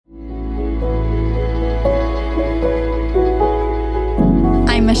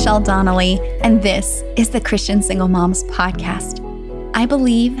Michelle Donnelly, and this is the Christian Single Moms Podcast. I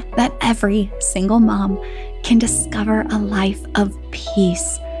believe that every single mom can discover a life of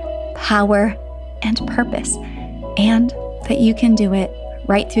peace, power, and purpose, and that you can do it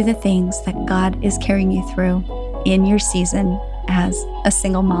right through the things that God is carrying you through in your season as a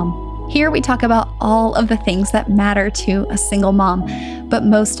single mom. Here we talk about all of the things that matter to a single mom, but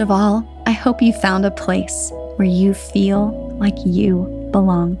most of all, I hope you found a place where you feel like you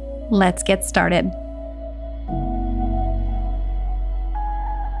belong. Let's get started.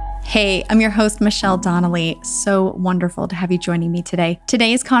 Hey, I'm your host, Michelle Donnelly. So wonderful to have you joining me today.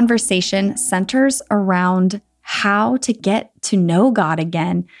 Today's conversation centers around how to get to know God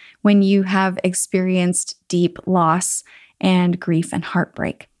again when you have experienced deep loss and grief and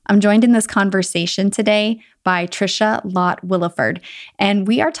heartbreak. I'm joined in this conversation today by Tricia, Lott, Williford, and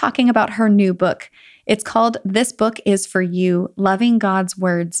we are talking about her new book. It's called This Book Is For You, Loving God's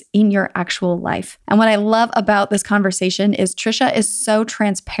Words in Your Actual Life. And what I love about this conversation is Tricia is so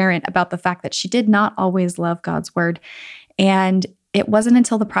transparent about the fact that she did not always love God's word. And it wasn't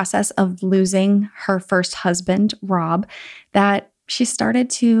until the process of losing her first husband, Rob, that she started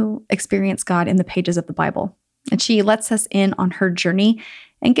to experience God in the pages of the Bible. And she lets us in on her journey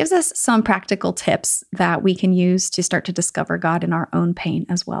and gives us some practical tips that we can use to start to discover God in our own pain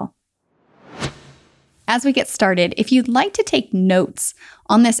as well. As we get started, if you'd like to take notes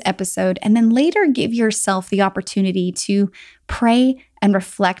on this episode and then later give yourself the opportunity to pray and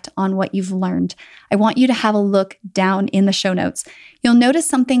reflect on what you've learned, I want you to have a look down in the show notes. You'll notice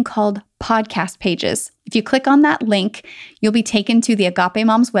something called podcast pages. If you click on that link, you'll be taken to the Agape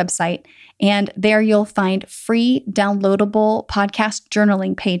Moms website, and there you'll find free downloadable podcast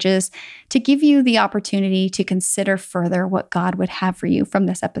journaling pages to give you the opportunity to consider further what God would have for you from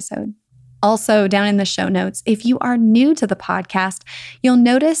this episode. Also, down in the show notes, if you are new to the podcast, you'll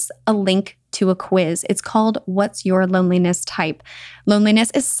notice a link to a quiz. It's called What's Your Loneliness Type?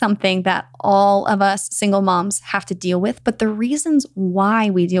 Loneliness is something that all of us single moms have to deal with, but the reasons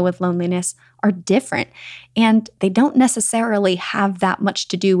why we deal with loneliness are different, and they don't necessarily have that much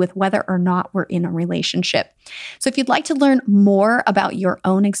to do with whether or not we're in a relationship. So if you'd like to learn more about your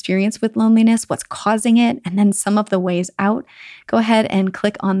own experience with loneliness, what's causing it, and then some of the ways out, go ahead and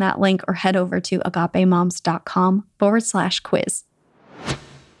click on that link or head over to agapemoms.com/quiz.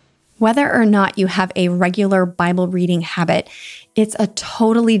 Whether or not you have a regular Bible reading habit, it's a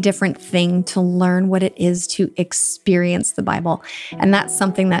totally different thing to learn what it is to experience the Bible. And that's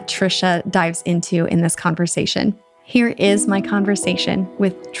something that Tricia dives into in this conversation. Here is my conversation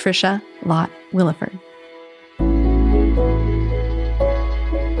with Tricia, Lott, Williford.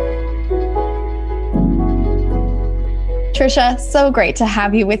 Tricia, so great to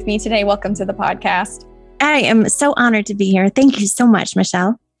have you with me today. Welcome to the podcast. I am so honored to be here. Thank you so much,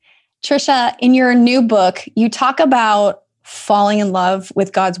 Michelle. Tricia, in your new book, you talk about falling in love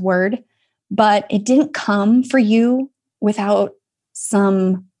with God's word, but it didn't come for you without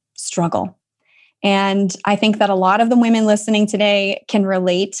some struggle. And I think that a lot of the women listening today can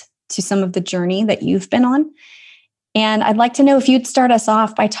relate to some of the journey that you've been on. And I'd like to know if you'd start us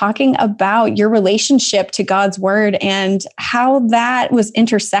off by talking about your relationship to God's word and how that was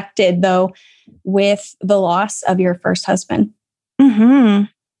intersected, though, with the loss of your first husband. Mm-hmm.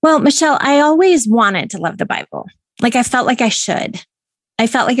 Well, Michelle, I always wanted to love the Bible. Like I felt like I should. I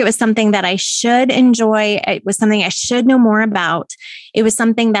felt like it was something that I should enjoy. It was something I should know more about. It was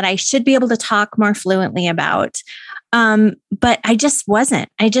something that I should be able to talk more fluently about. But I just wasn't.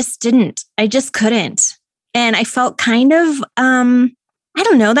 I just didn't. I just couldn't. And I felt kind of, I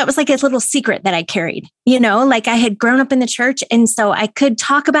don't know, that was like a little secret that I carried, like I had grown up in the church. And so I could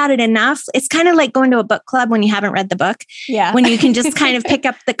talk about it enough. It's kind of like going to a book club when you haven't read the book. Yeah. When you can just kind of pick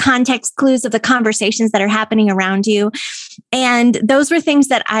up the context clues of the conversations that are happening around you. And those were things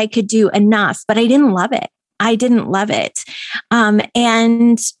that I could do enough, but I didn't love it.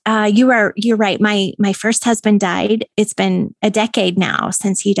 You're right. My first husband died. It's been a decade now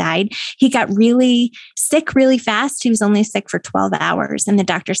since he died. He got really sick really fast. He was only sick for 12 hours and the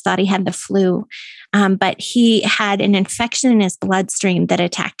doctors thought he had the flu. But he had an infection in his bloodstream that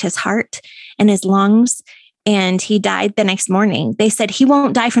attacked his heart and his lungs. And he died the next morning. They said he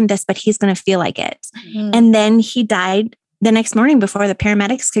won't die from this, but he's going to feel like it. Mm-hmm. And then he died the next morning before the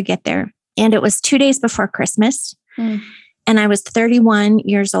paramedics could get there. And it was 2 days before Christmas. Mm. And I was 31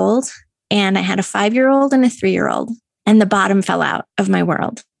 years old and I had a 5-year-old and a 3-year-old and the bottom fell out of my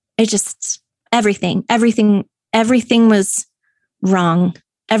world. It just, everything was wrong.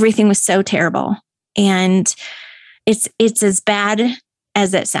 Everything was so terrible. And it's as bad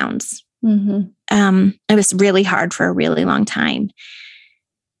as it sounds. Mm-hmm. It was really hard for a really long time.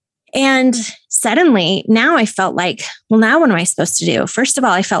 And suddenly now I felt like, well, now what am I supposed to do? First of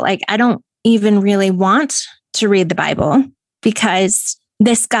all, I felt like I don't even really want to read the Bible because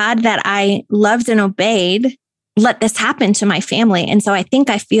this God that I loved and obeyed let this happen to my family. And so I think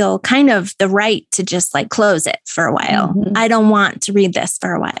I feel kind of the right to just like close it for a while. Mm-hmm. I don't want to read this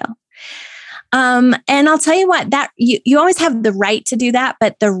for a while. And I'll tell you what, that you always have the right to do that,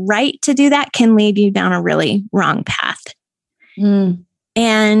 but the right to do that can lead you down a really wrong path. Mm.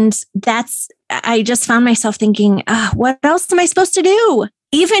 And I just found myself thinking, what else am I supposed to do?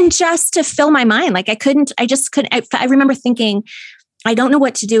 Even just to fill my mind. Like I just couldn't. I remember thinking, I don't know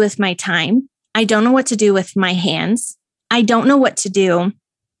what to do with my time. I don't know what to do with my hands. I don't know what to do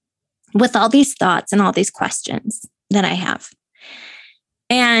with all these thoughts and all these questions that I have.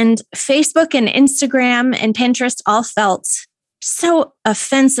 And Facebook and Instagram and Pinterest all felt so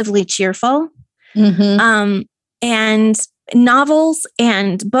offensively cheerful. Mm-hmm. And novels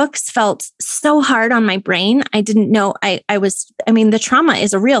and books felt so hard on my brain. I didn't know the trauma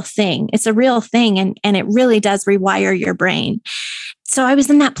is a real thing. It's a real thing. And it really does rewire your brain. So I was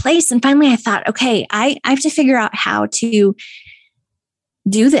in that place. And finally I thought, okay, I have to figure out how to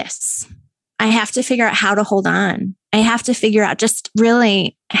do this. I have to figure out how to hold on. I have to figure out just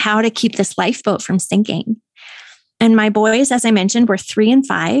really how to keep this lifeboat from sinking. And my boys, as I mentioned, were 3 and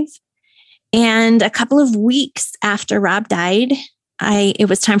 5. And a couple of weeks after Rob died, it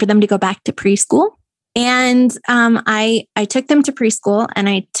was time for them to go back to preschool. And I took them to preschool and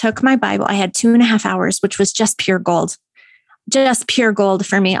I took my Bible. I had 2.5 hours, which was just pure gold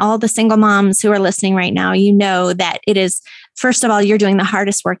for me. All the single moms who are listening right now, you know that it is, first of all, you're doing the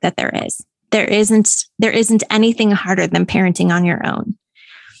hardest work that there is. There isn't anything harder than parenting on your own.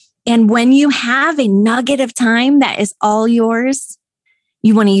 And when you have a nugget of time that is all yours,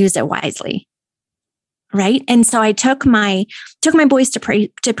 you want to use it wisely. Right. And so I took my boys to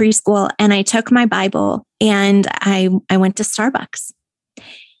preschool and I took my Bible and I went to Starbucks.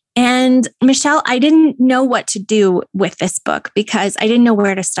 And Michelle, I didn't know what to do with this book because I didn't know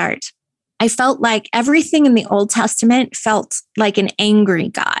where to start. I felt like everything in the Old Testament felt like an angry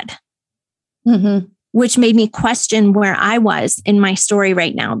God, mm-hmm. which made me question where I was in my story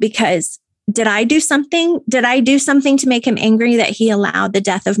right now. Because did I do something? Did I do something to make him angry that he allowed the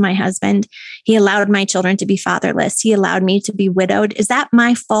death of my husband? He allowed my children to be fatherless. He allowed me to be widowed. Is that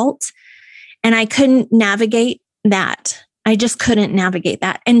my fault? And I couldn't navigate that. I just couldn't navigate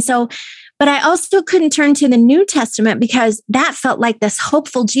that. And so, but I also couldn't turn to the New Testament because that felt like this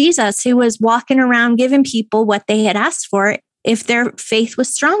hopeful Jesus who was walking around giving people what they had asked for if their faith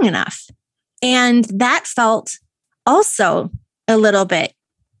was strong enough. And that felt also a little bit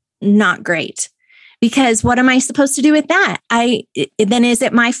not great because what am I supposed to do with that? Then is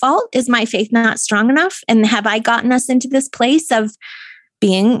it my fault? Is my faith not strong enough? And have I gotten us into this place of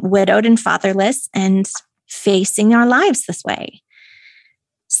being widowed and fatherless and facing our lives this way?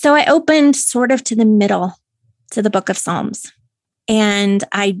 So I opened sort of to the middle, to the book of Psalms, and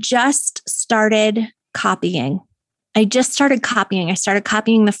I just started copying. I started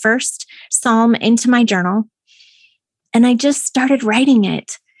copying the first Psalm into my journal, and I just started writing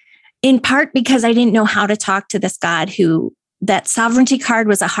it, in part because I didn't know how to talk to this God that sovereignty card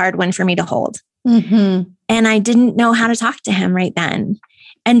was a hard one for me to hold. Mm-hmm. And I didn't know how to talk to him right then.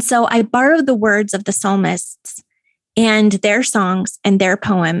 And so I borrowed the words of the psalmists and their songs and their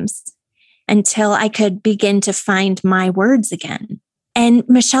poems until I could begin to find my words again. And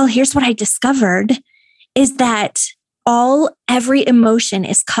Michelle, here's what I discovered is that every emotion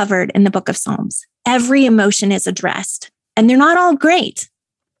is covered in the book of Psalms. Every emotion is addressed, and they're not all great.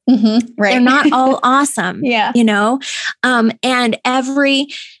 Mm-hmm, right. They're not all awesome. Yeah. And every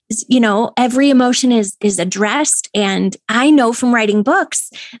emotion is addressed. And I know from writing books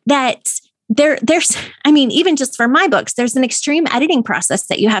that there's even just for my books, there's an extreme editing process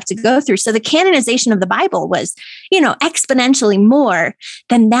that you have to go through. So the canonization of the Bible was, exponentially more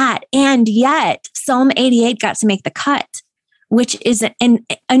than that. And yet Psalm 88 got to make the cut, which is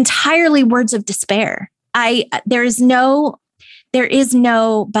entirely words of despair. There is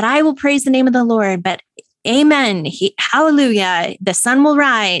no, but I will praise the name of the Lord, but amen. Hallelujah. The sun will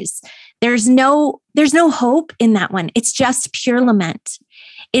rise. There's no hope in that one. It's just pure lament.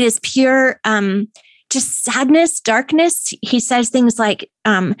 It is pure, just sadness, darkness. He says things like,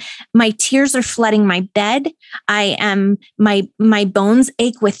 my tears are flooding my bed. My bones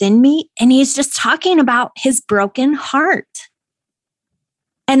ache within me. And he's just talking about his broken heart.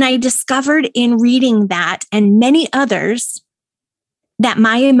 And I discovered in reading that and many others that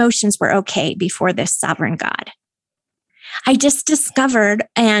my emotions were okay before this sovereign God. I just discovered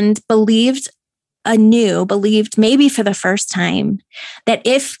and believed anew, believed maybe for the first time, that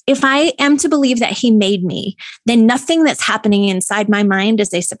if I am to believe that he made me, then nothing that's happening inside my mind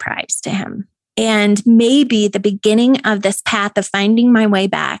is a surprise to him. And maybe the beginning of this path of finding my way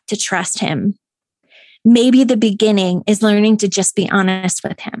back to trust him, maybe the beginning is learning to just be honest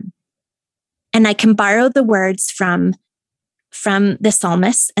with him. And I can borrow the words from the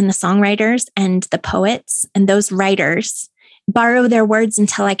psalmists and the songwriters and the poets and those writers, borrow their words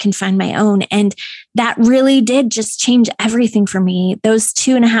until I can find my own. And that really did just change everything for me. Those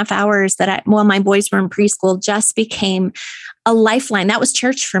 2.5 hours while my boys were in preschool just became a lifeline. That was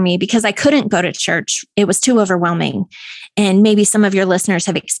church for me because I couldn't go to church. It was too overwhelming. And maybe some of your listeners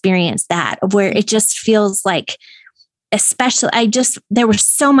have experienced that, where it just feels like, there was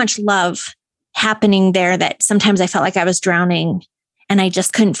so much love happening there that sometimes I felt like I was drowning and I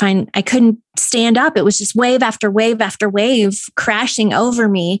just I couldn't stand up. It was just wave after wave after wave crashing over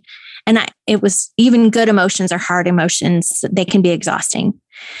me. And it was even good emotions or hard emotions. They can be exhausting.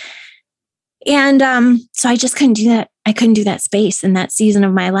 And so I just couldn't do that. I couldn't do that space in that season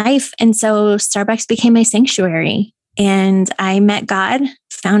of my life. And so Starbucks became my sanctuary. And I met God,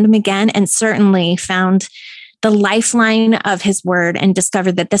 found him again, and certainly found the lifeline of his word and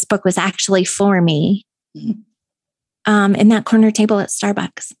discovered that this book was actually for me in that corner table at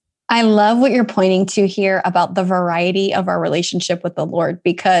Starbucks. I love what you're pointing to here about the variety of our relationship with the Lord,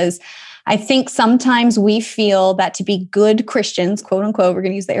 because I think sometimes we feel that to be good Christians, quote unquote, we're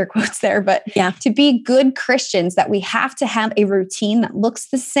going to use the air quotes there, but to be good Christians, that we have to have a routine that looks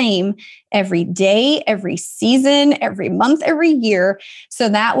the same every day, every season, every month, every year. So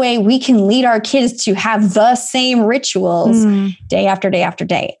that way we can lead our kids to have the same rituals day after day after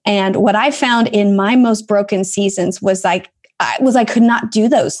day. And what I found in my most broken seasons was I could not do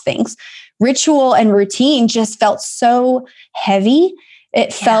those things. Ritual and routine just felt so heavy.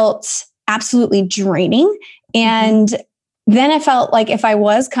 It felt absolutely draining. And then I felt like if I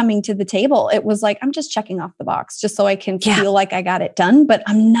was coming to the table, it was like, I'm just checking off the box just so I can feel like I got it done, but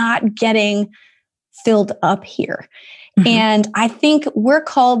I'm not getting filled up here. And I think we're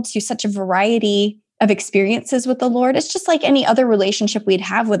called to such a variety of experiences with the Lord. It's just like any other relationship we'd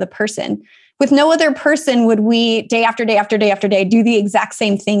have with a person. With no other person would we day after day after day after day do the exact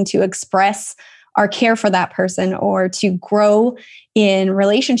same thing to express our care for that person or to grow in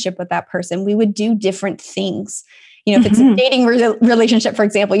relationship with that person. We would do different things. You know, if it's a dating relationship, for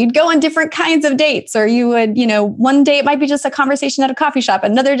example, you'd go on different kinds of dates, or you would, one day it might be just a conversation at a coffee shop.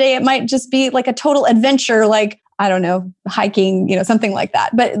 Another day it might just be like a total adventure, like, I don't know, hiking, something like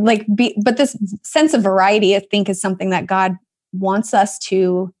that. But but this sense of variety, I think, is something that God wants us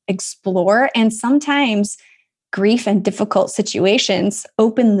to explore. And sometimes grief and difficult situations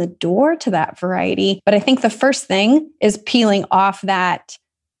open the door to that variety. But I think the first thing is peeling off that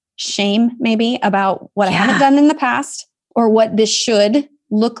shame, maybe, about what I haven't done in the past or what this should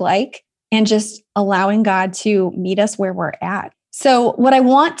look like, and just allowing God to meet us where we're at. So what I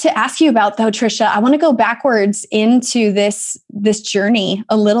want to ask you about, though, Tricia, I want to go backwards into this journey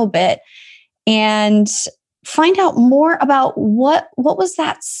a little bit and find out more about what was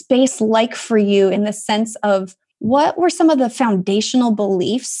that space like for you, in the sense of what were some of the foundational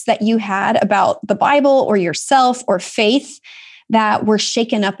beliefs that you had about the Bible or yourself or faith that were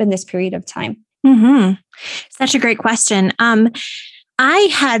shaken up in this period of time? Such a great question. I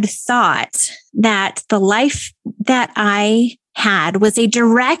had thought that the life that I had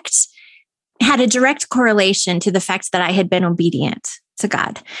had a direct correlation to the fact that I had been obedient to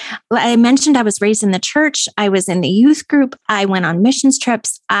God. I mentioned I was raised in the church. I was in the youth group. I went on missions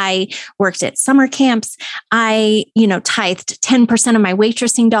trips. I worked at summer camps. I, tithed 10% of my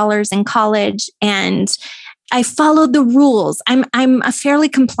waitressing dollars in college, and I followed the rules. I'm a fairly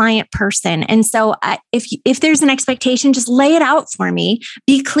compliant person. And so if there's an expectation, just lay it out for me,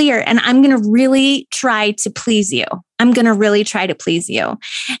 be clear, and I'm going to really try to please you.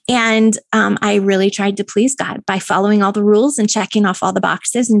 And I really tried to please God by following all the rules and checking off all the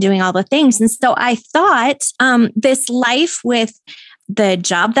boxes and doing all the things. And so I thought this life with the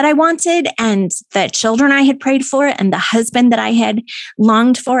job that I wanted and the children I had prayed for and the husband that I had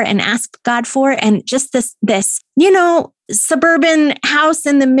longed for and asked God for, and just this, suburban house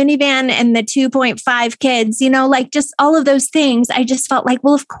and the minivan and the 2.5 kids, like just all of those things. I just felt like,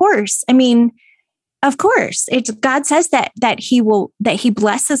 well, of course. Of course, God says that he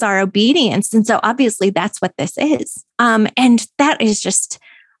blesses our obedience. And so obviously that's what this is. And that is just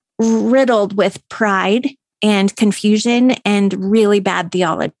riddled with pride and confusion and really bad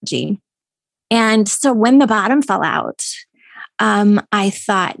theology. And so when the bottom fell out, I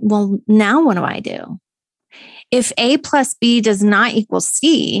thought, well, now what do I do? if A plus B does not equal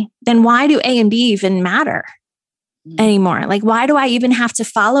C, then why do A and B even matter anymore? Like, why do I even have to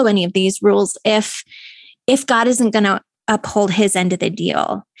follow any of these rules if God isn't going to uphold his end of the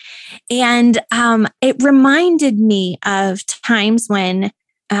deal? And it reminded me of times when,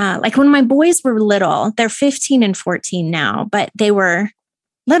 like when my boys were little. They're 15 and 14 now, but they were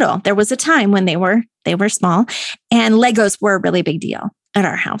little. There was a time when they were small, and Legos were a really big deal at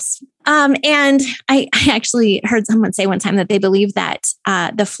our house. And I actually heard someone say one time that they believe that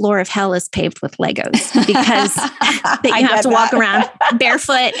the floor of hell is paved with Legos because that you have to walk around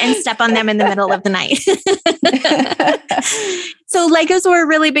barefoot and step on them in the middle of the night. So Legos were a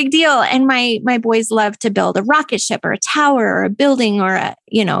really big deal. And my boys loved to build a rocket ship or a tower or a building or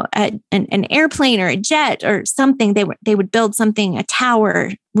an airplane or a jet or something. They would build something, a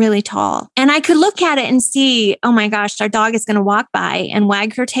tower really tall. And I could look at it and see, oh my gosh, our dog is going to walk by and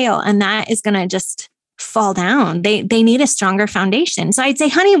wag her tail, and that is going to just fall down. They need a stronger foundation. So I'd say,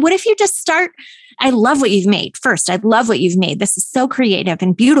 honey, what if you just start? I love what you've made. First, I love what you've made. This is so creative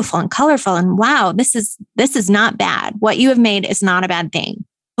and beautiful and colorful. And wow, this is not bad. What you have made is not a bad thing.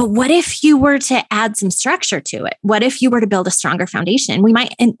 But what if you were to add some structure to it? What if you were to build a stronger foundation? We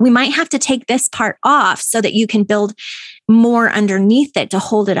might have to take this part off so that you can build more underneath it to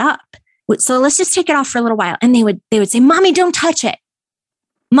hold it up. So let's just take it off for a little while. And they would say, Mommy, don't touch it.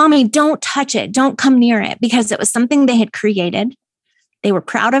 Mommy, don't touch it. Don't come near it, because it was something they had created. They were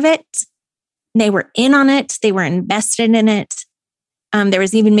proud of it. They were in on it. They were invested in it. There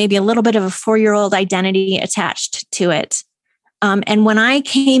was even maybe a little bit of a 4-year-old identity attached to it. And when I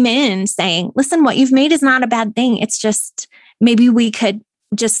came in saying, listen, what you've made is not a bad thing. It's just, maybe we could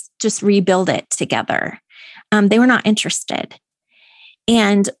just rebuild it together. They were not interested.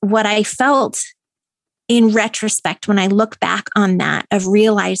 And what I felt in retrospect, when I look back on that, of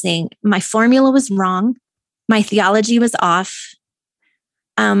realizing my formula was wrong, my theology was off.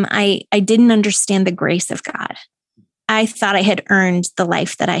 I didn't understand the grace of God. I thought I had earned the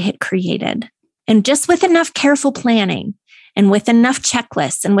life that I had created. And just with enough careful planning and with enough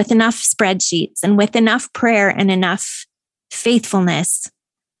checklists and with enough spreadsheets and with enough prayer and enough faithfulness,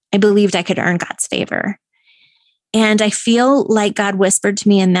 I believed I could earn God's favor. And I feel like God whispered to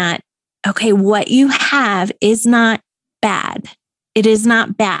me in that, okay, what you have is not bad. It is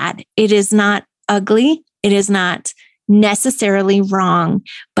not bad. It is not ugly. It is not necessarily wrong,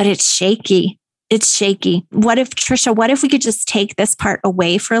 but it's shaky. It's shaky. What if, Tricia, what if we could just take this part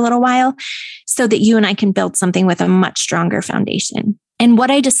away for a little while so that you and I can build something with a much stronger foundation? And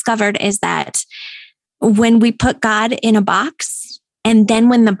what I discovered is that when we put God in a box, and then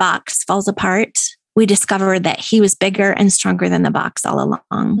when the box falls apart, we discover that he was bigger and stronger than the box all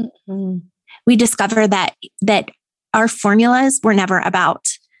along. Mm-hmm. We discover that our formulas were never about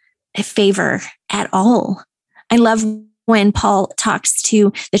a favor at all. I love when Paul talks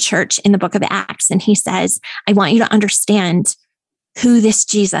to the church in the book of Acts, and he says, I want you to understand who this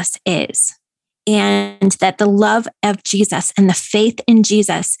Jesus is, and that the love of Jesus and the faith in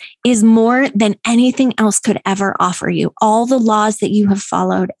Jesus is more than anything else could ever offer you. All the laws that you have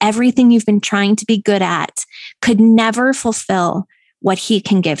followed, everything you've been trying to be good at, could never fulfill what he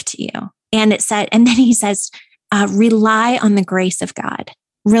can give to you. And then he says, rely on the grace of God.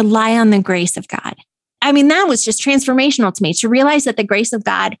 Rely on the grace of God. I mean, that was just transformational to me, to realize that the grace of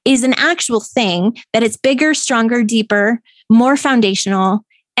God is an actual thing, that it's bigger, stronger, deeper, more foundational,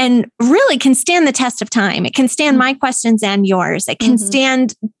 and really can stand the test of time. It can stand my questions and yours. It can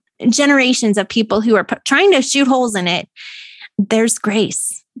stand generations of people who are trying to shoot holes in it. There's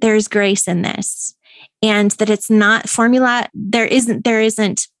grace. There's grace in this. And that it's not formula. There isn't,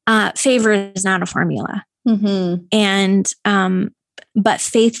 favor is not a formula. Mm-hmm. And, but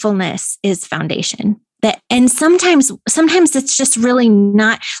faithfulness is foundation. And sometimes it's just really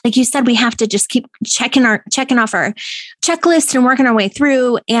not, like you said, we have to just keep checking off our checklist and working our way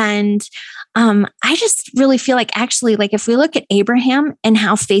through. And I just really feel like, actually, like if we look at Abraham and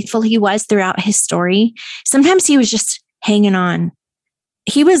how faithful he was throughout his story, sometimes he was just hanging on.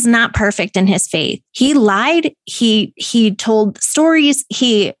 He was not perfect in his faith. He lied. He told stories.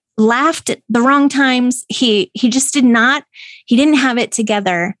 He laughed at the wrong times. He just didn't have it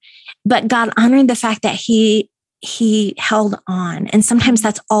together. But God honored the fact that he held on. And sometimes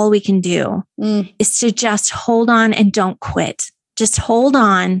that's all we can do is to just hold on and don't quit. Just hold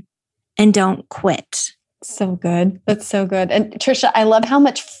on and don't quit. So good. That's so good. And Tricia, I love how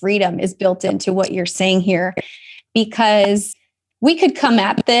much freedom is built into what you're saying here, because we could come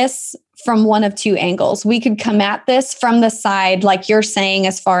at this from one of two angles. We could come at this from the side, like you're saying,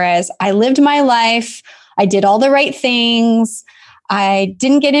 as far as I lived my life, I did all the right things, I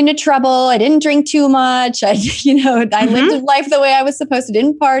didn't get into trouble. I didn't drink too much. I lived life the way I was supposed to,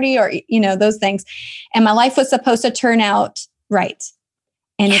 didn't party or, those things. And my life was supposed to turn out right.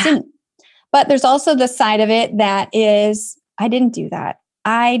 And it didn't. But there's also the side of it that is, I didn't do that.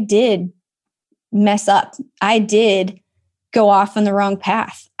 I did mess up. I did go off on the wrong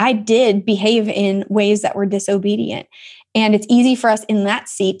path. I did behave in ways that were disobedient. And it's easy for us in that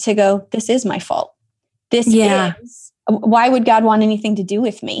seat to go, this is my fault. Why would God want anything to do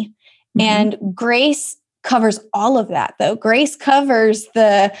with me? And grace covers all of that, though. Grace covers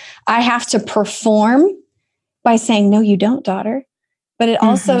I have to perform by saying, no, you don't, daughter. But it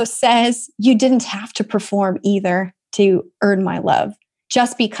also says you didn't have to perform either to earn my love.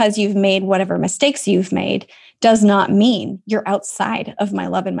 Just because you've made whatever mistakes you've made does not mean you're outside of my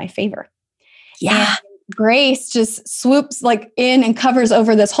love and my favor. Yeah. And grace just swoops in and covers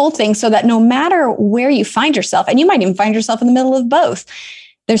over this whole thing so that no matter where you find yourself, and you might even find yourself in the middle of both,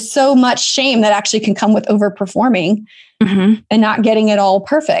 there's so much shame that actually can come with overperforming and not getting it all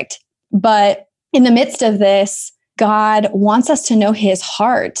perfect. But in the midst of this, God wants us to know his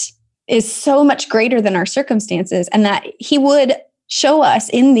heart is so much greater than our circumstances, and that he would show us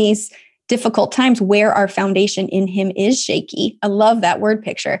in these difficult times where our foundation in him is shaky. I love that word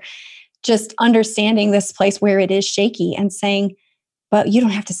picture. Just understanding this place where it is shaky and saying, but you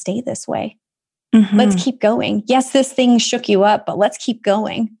don't have to stay this way. Let's keep going. Yes, this thing shook you up, but let's keep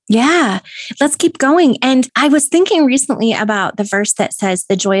going. Yeah, let's keep going. And I was thinking recently about the verse that says,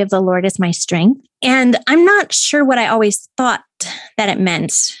 the joy of the Lord is my strength. And I'm not sure what I always thought that it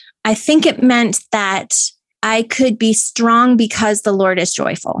meant. I think it meant that I could be strong because the Lord is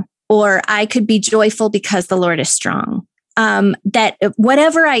joyful, or I could be joyful because the Lord is strong. That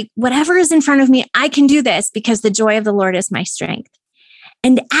whatever is in front of me, I can do this because the joy of the Lord is my strength.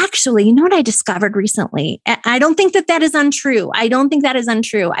 And actually, you know what I discovered recently? I don't think that is untrue. I don't think that is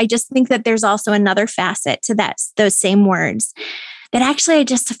untrue. I just think that there's also another facet to those same words that actually I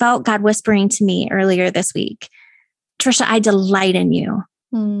just felt God whispering to me earlier this week. Tricia, I delight in you.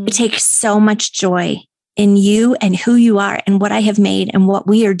 I take so much joy in you and who you are and what I have made and what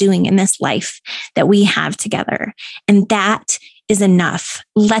we are doing in this life that we have together. And that is enough.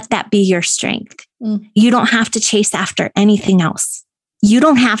 Let that be your strength. You don't have to chase after anything else. You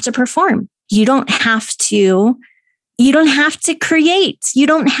don't have to perform. You don't have to create. You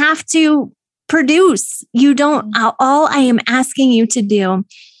don't have to produce. All I am asking you to do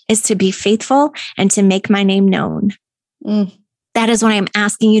is to be faithful and to make my name known. That is what I'm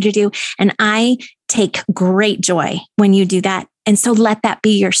asking you to do. And I take great joy when you do that. And so let that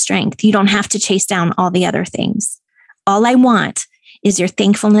be your strength. You don't have to chase down all the other things. All I want is your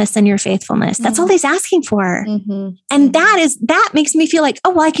thankfulness and your faithfulness. That's all he's asking for. And that makes me feel like,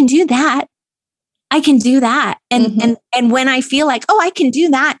 oh, well, I can do that. I can do that. And when I feel like, oh, I can do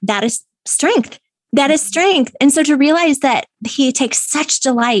that, that is strength. That is strength. And so to realize that he takes such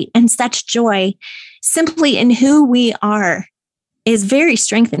delight and such joy simply in who we are is very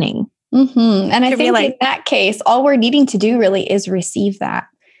strengthening. And I think in that case, all we're needing to do really is receive that.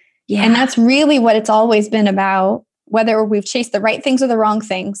 Yeah. And that's really what it's always been about. Whether we've chased the right things or the wrong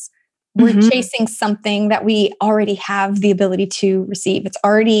things, we're chasing something that we already have the ability to receive.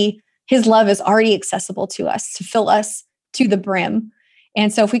 His love is already accessible to us, to fill us to the brim.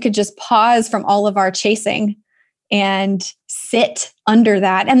 And so if we could just pause from all of our chasing and sit under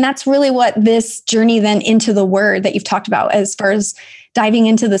that. And that's really what this journey then into the word that you've talked about as far as diving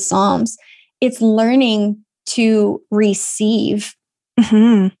into the Psalms, it's learning to receive.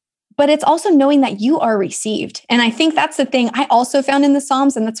 But it's also knowing that you are received. And I think that's the thing I also found in the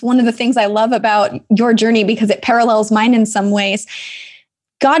Psalms. And that's one of the things I love about your journey because it parallels mine in some ways.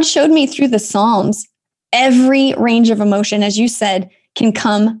 God showed me through the Psalms, every range of emotion, as you said, can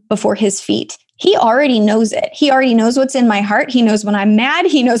come before his feet. He already knows it. He already knows what's in my heart. He knows when I'm mad.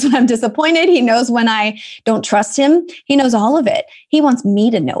 He knows when I'm disappointed. He knows when I don't trust him. He knows all of it. He wants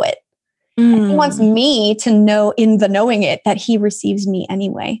me to know it. And he wants me to know in the knowing it that he receives me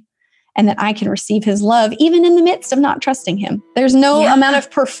anyway. And that I can receive his love, even in the midst of not trusting him. There's no amount of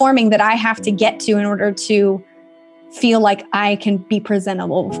performing that I have to get to in order to feel like I can be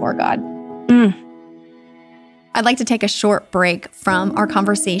presentable before God. I'd like to take a short break from our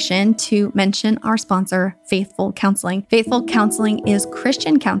conversation to mention our sponsor, Faithful Counseling. Faithful Counseling is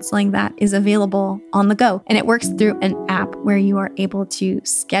Christian counseling that is available on the go, and it works through an app where you are able to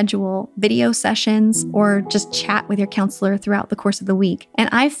schedule video sessions or just chat with your counselor throughout the course of the week. And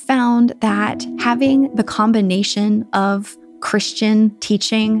I've found that having the combination of Christian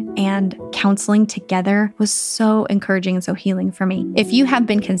teaching and counseling together was so encouraging and so healing for me. If you have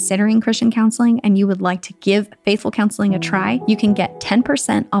been considering Christian counseling and you would like to give Faithful Counseling a try, you can get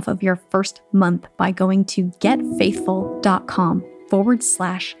 10% off of your first month by going to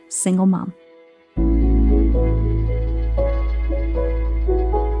getfaithful.com/single mom.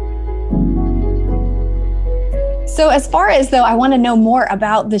 So as far as though, I want to know more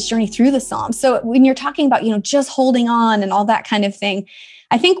about this journey through the Psalms. So when you're talking about, just holding on and all that kind of thing,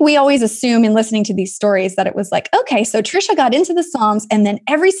 I think we always assume in listening to these stories that it was like, okay, so Tricia got into the Psalms and then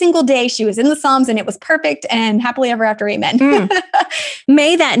every single day she was in the Psalms and it was perfect and happily ever after, amen.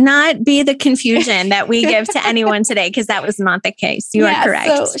 May that not be the confusion that we give to anyone today, because that was not the case. You are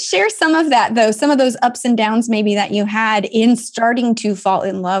correct. So share some of that though, some of those ups and downs maybe that you had in starting to fall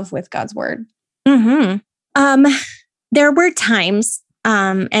in love with God's word. Mm-hmm. There were times,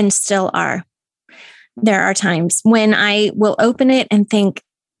 and still are, there are times when I will open it and think,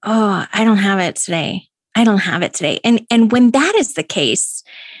 oh, I don't have it today. I don't have it today. And when that is the case,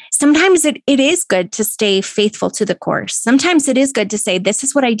 sometimes it is good to stay faithful to the course. Sometimes it is good to say, this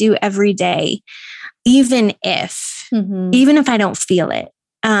is what I do every day, even if I don't feel it.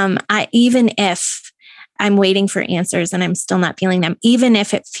 Even if I'm waiting for answers and I'm still not feeling them, even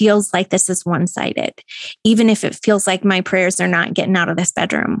if it feels like this is one-sided, even if it feels like my prayers are not getting out of this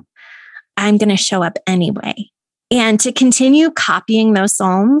bedroom, I'm going to show up anyway. And to continue copying those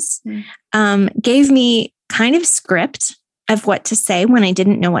Psalms gave me kind of script of what to say when I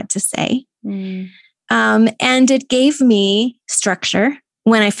didn't know what to say. And it gave me structure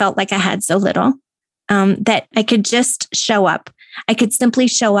when I felt like I had so little, that I could just show up. I could simply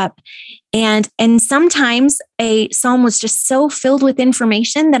show up. And sometimes a psalm was just so filled with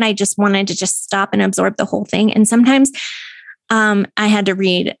information that I just wanted to just stop and absorb the whole thing. And sometimes I had to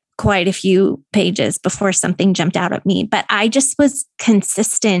read quite a few pages before something jumped out at me. But I just was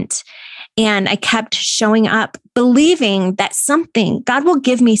consistent and I kept showing up, believing that God will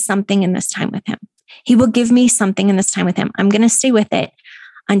give me something in this time with him. He will give me something in this time with him. I'm going to stay with it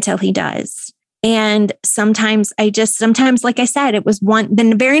until he does. And sometimes, like I said, it was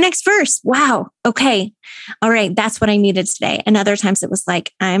then the very next verse, wow, okay, all right, that's what I needed today. And other times it was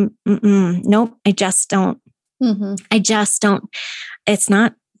like, nope, I just don't. That's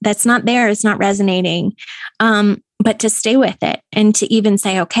not there. It's not resonating. But to stay with it and to even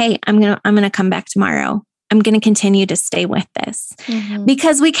say, okay, I'm going to come back tomorrow. I'm going to continue to stay with this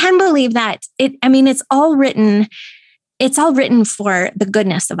because we can believe that it's all written. It's all written for the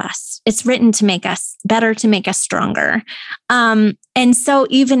goodness of us. It's written to make us better, to make us stronger. And so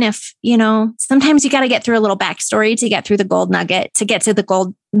even if, sometimes you got to get through a little backstory to get through the gold nugget, to get to the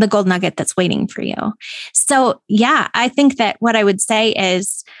gold nugget that's waiting for you. So yeah, I think that what I would say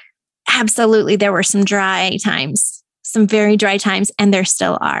is absolutely there were some dry times, some very dry times, and there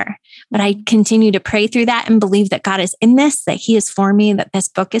still are. But I continue to pray through that and believe that God is in this, that he is for me, that this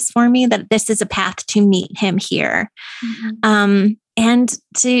book is for me, that this is a path to meet him here. And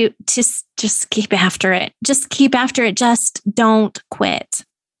to just keep after it. Just keep after it. Just don't quit.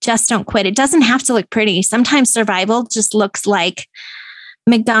 Just don't quit. It doesn't have to look pretty. Sometimes survival just looks like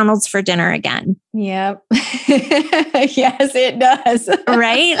McDonald's for dinner again. Yep. Yes, it does.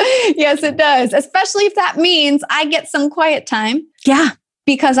 Right? Yes, it does. Especially if that means I get some quiet time. Yeah.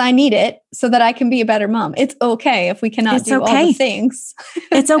 Because I need it so that I can be a better mom. It's okay if we cannot do all the things.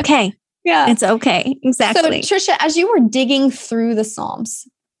 It's okay. Yeah. It's okay. Exactly. So Tricia, as you were digging through the Psalms,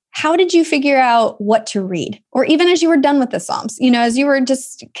 how did you figure out what to read? Or even as you were done with the Psalms, as you were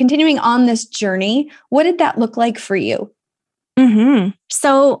just continuing on this journey, what did that look like for you?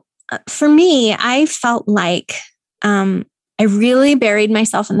 So for me, I felt like I really buried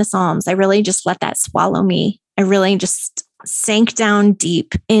myself in the Psalms. I really just let that swallow me. I really just sank down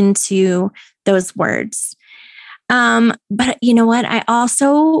deep into those words. But you know what? I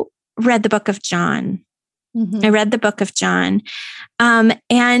also read the book of John. I read the book of John.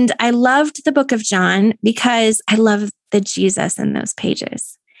 And I loved the book of John because I love the Jesus in those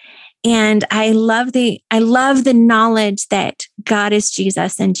pages. And I love the knowledge that God is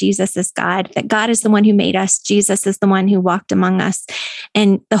Jesus and Jesus is God, that God is the one who made us. Jesus is the one who walked among us,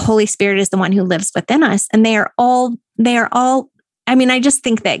 and the Holy Spirit is the one who lives within us. And they are all, I just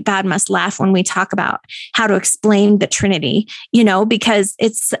think that God must laugh when we talk about how to explain the Trinity, because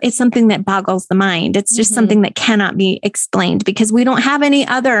it's something that boggles the mind. It's just something that cannot be explained because we don't have any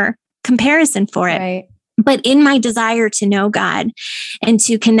other comparison for it. Right. But in my desire to know God and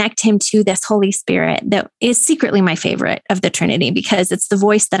to connect him to this Holy Spirit that is secretly my favorite of the Trinity, because it's the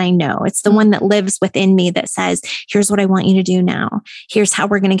voice that I know. It's the one that lives within me that says, here's what I want you to do now. Here's how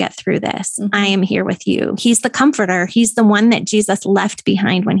we're going to get through this. I am here with you. He's the comforter. He's the one that Jesus left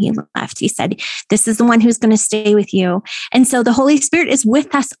behind when he left. He said, this is the one who's going to stay with you. And so the Holy Spirit is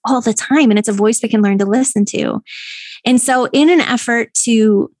with us all the time. And it's a voice we can learn to listen to. And so in an effort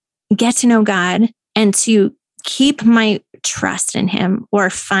to get to know God, and to keep my trust in him, or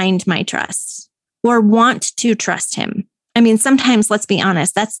find my trust, or want to trust him. I mean, sometimes, let's be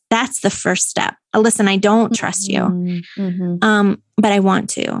honest, that's the first step. Listen, I don't trust you, but I want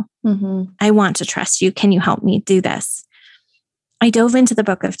to. I want to trust you. Can you help me do this? I dove into the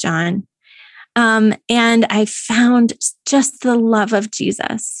book of John, and I found just the love of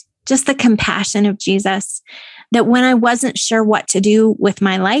Jesus, just the compassion of Jesus, that when I wasn't sure what to do with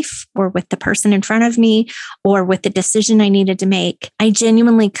my life, or with the person in front of me, or with the decision I needed to make, I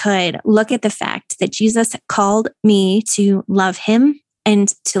genuinely could look at the fact that Jesus called me to love him and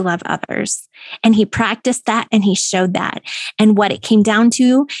to love others. And he practiced that, and he showed that. And what it came down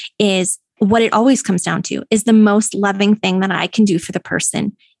to is what it always comes down to is the most loving thing that I can do for the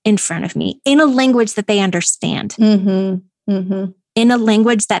person in front of me, in a language that they understand, in a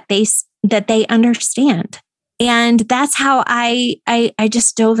language that they understand. And that's how I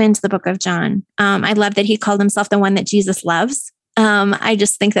just dove into the book of John. I love that he called himself the one that Jesus loves. I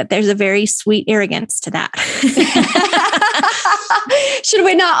just think that there's a very sweet arrogance to that. Should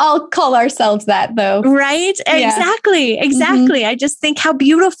we not all call ourselves that, though? Right? Yeah. Exactly. I just think how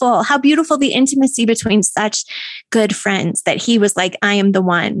beautiful the intimacy between such good friends, that he was like, I am the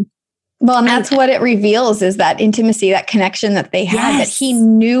one. Well, and that's what it reveals, is that intimacy, that connection that they had, that he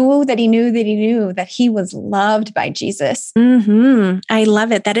knew that he was loved by Jesus. I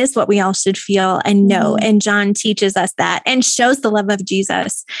love it. That is what we all should feel and know. And John teaches us that and shows the love of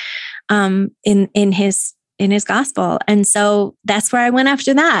Jesus in his gospel. And so that's where I went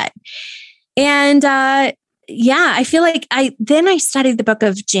after that. And I feel like I studied the book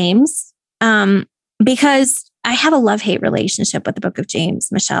of James because I have a love-hate relationship with the book of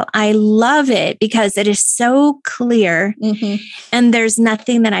James, Michelle. I love it because it is so clear and there's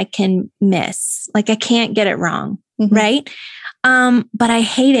nothing that I can miss. Like I can't get it wrong, right? But I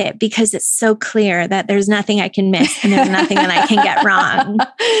hate it because it's so clear that there's nothing I can miss and there's nothing that I can get wrong.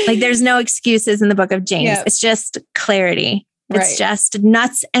 Like there's no excuses in the book of James. Yep. It's just clarity. It's just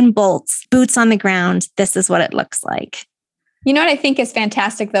nuts and bolts, boots on the ground. This is what it looks like. You know what I think is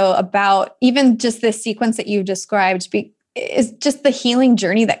fantastic, though, about even just this sequence that you described is just the healing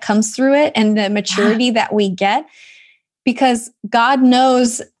journey that comes through it and the maturity that we get, because God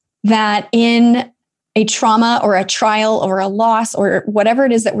knows that in a trauma or a trial or a loss or whatever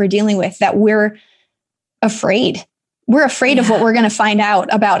it is that we're dealing with, that we're afraid. We're afraid of what we're going to find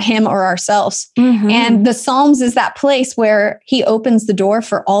out about him or ourselves. And the Psalms is that place where he opens the door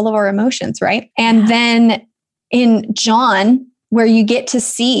for all of our emotions, right? And then in John, where you get to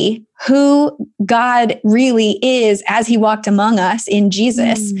see who God really is as he walked among us in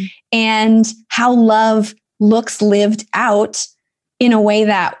Jesus and how love looks lived out in a way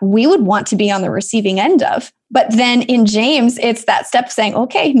that we would want to be on the receiving end of. But then in James, it's that step saying,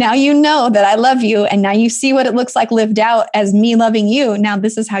 okay, now you know that I love you. And now you see what it looks like lived out as me loving you. Now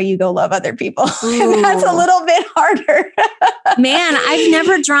this is how you go love other people. And that's a little bit harder. Man, I've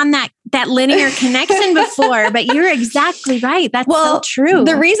never drawn that linear connection before, but you're exactly right. That's so true.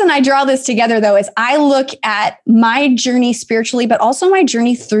 The reason I draw this together, though, is I look at my journey spiritually, but also my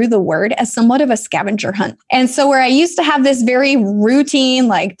journey through the word as somewhat of a scavenger hunt. And so where I used to have this very routine,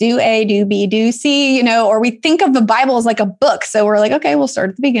 like do A, do B, do C, or we think of the Bible as like a book. So we're like, okay, we'll start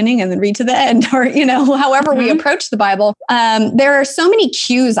at the beginning and then read to the end, or, however we approach the Bible. There are so many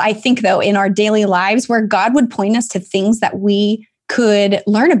cues, I think, though, in our daily lives where God would point us to things that we could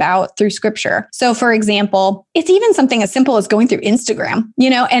learn about through scripture. So for example, it's even something as simple as going through Instagram,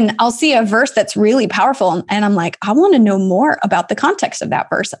 and I'll see a verse that's really powerful. And I'm like, I want to know more about the context of that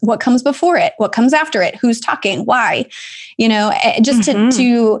verse. What comes before it? What comes after it? Who's talking? Why? Just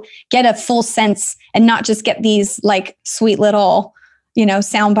to get a full sense and not just get these like sweet little,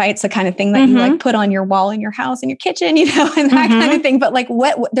 sound bites, the kind of thing that you like put on your wall in your house, in your kitchen, and that kind of thing. But like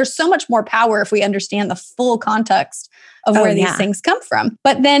there's so much more power if we understand the full context of where these things come from.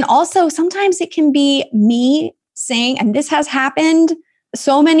 But then also sometimes it can be me saying, and this has happened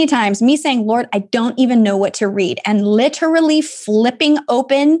so many times, me saying, Lord, I don't even know what to read, and literally flipping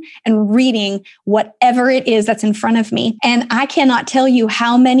open and reading whatever it is that's in front of me. And I cannot tell you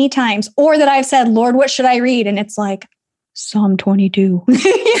how many times, or that I've said, Lord, what should I read? And it's like, Psalm 22, like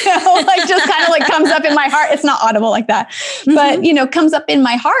just kind of like comes up in my heart. It's not audible like that, but comes up in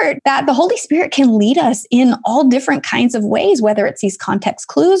my heart that the Holy Spirit can lead us in all different kinds of ways, whether it's these context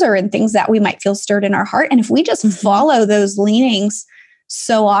clues or in things that we might feel stirred in our heart. And if we just follow those leanings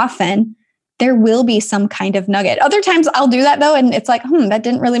so often, there will be some kind of nugget. Other times I'll do that though. And it's like, that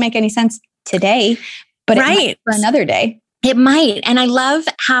didn't really make any sense today, but it might for another day. It might. And I love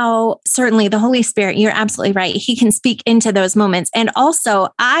how certainly the Holy Spirit, you're absolutely right. He can speak into those moments. And also,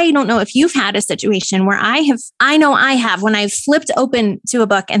 I don't know if you've had a situation where I know I have, when I've flipped open to a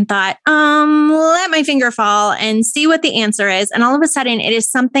book and thought, let my finger fall and see what the answer is. And all of a sudden it is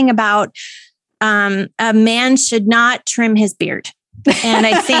something about a man should not trim his beard. And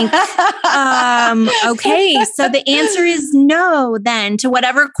I think, okay, so the answer is no, then, to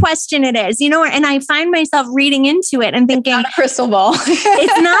whatever question it is, and I find myself reading into it and thinking, it's not a crystal ball.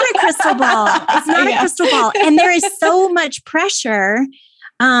 It's not a crystal ball. It's not a crystal ball. And there is so much pressure.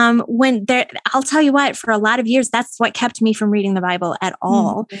 I'll tell you what, for a lot of years, that's what kept me from reading the Bible at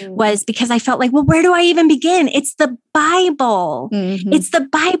all, was because I felt like, well, where do I even begin? It's the Bible. It's the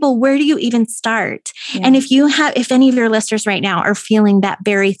Bible. Where do you even start? Yeah. And if any of your listeners right now are feeling that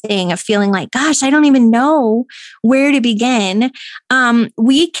very thing of feeling like, gosh, I don't even know where to begin.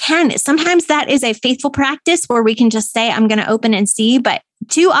 We can, sometimes that is a faithful practice where we can just say, I'm going to open and see, but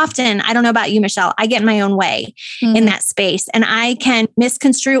too often, I don't know about you, Michelle, I get in my own way in that space, and I can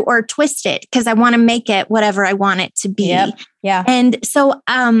misconstrue or twist it because I want to make it whatever I want it to be. Yep. Yeah. And so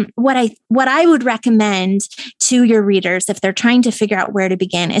what I would recommend to your readers, if they're trying to figure out where to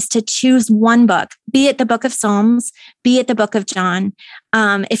begin, is to choose one book, be it the book of Psalms, be it the book of John.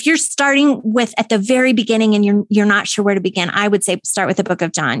 If you're starting with at the very beginning and you're not sure where to begin, I would say start with the book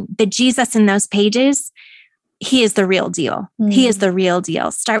of John. The Jesus in those pages, he is the real deal. He is the real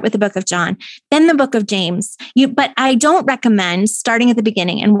deal. Start with the book of John, then the book of James. But I don't recommend starting at the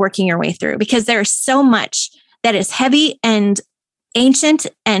beginning and working your way through, because there's so much that is heavy and ancient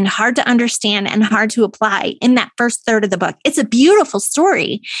and hard to understand and hard to apply in that first third of the book. It's a beautiful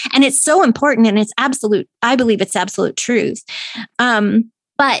story and it's so important, and it's absolute. I believe it's absolute truth.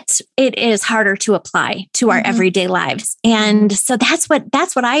 But it is harder to apply to our everyday lives. And so that's what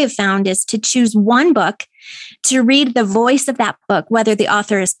I have found, is to choose one book, to read the voice of that book, whether the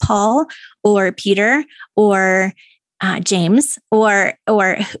author is Paul or Peter or James or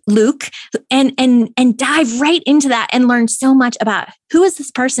Luke, and dive right into that and learn so much about who is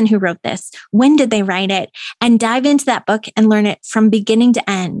this person who wrote this? When did they write it? And dive into that book and learn it from beginning to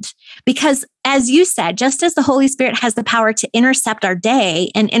end. Because as you said, just as the Holy Spirit has the power to intercept our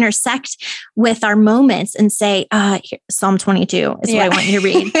day and intersect with our moments and say, here, Psalm 22 is what I want you to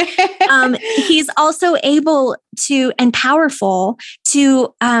read. He's also able to, and powerful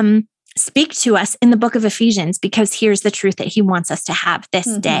to, speak to us in the book of Ephesians, because here's the truth that he wants us to have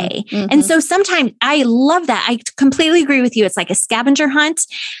this day. And so sometimes I love that. I completely agree with you. It's like a scavenger hunt.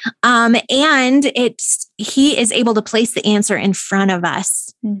 And he is able to place the answer in front of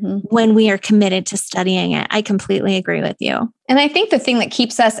us when we are committed to studying it. I completely agree with you. And I think the thing that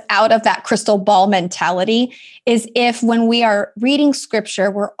keeps us out of that crystal ball mentality is if, when we are reading scripture,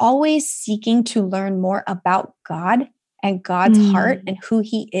 we're always seeking to learn more about God and God's heart and who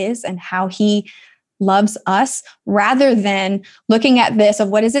he is and how he loves us, rather than looking at this of,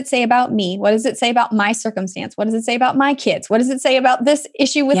 what does it say about me? What does it say about my circumstance? What does it say about my kids? What does it say about this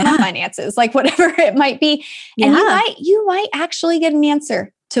issue with my finances? Like whatever it might be. And you might actually get an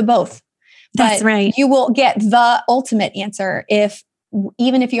answer to both. That's right. You will get the ultimate answer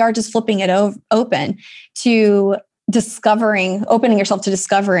even if you are just flipping it open to opening yourself to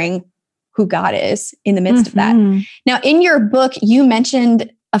discovering who God is in the midst of that. Now, in your book, you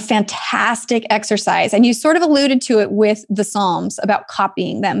mentioned a fantastic exercise, and you sort of alluded to it with the Psalms about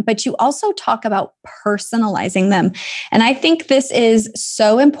copying them, but you also talk about personalizing them. And I think this is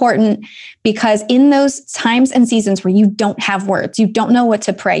so important, because in those times and seasons where you don't have words, you don't know what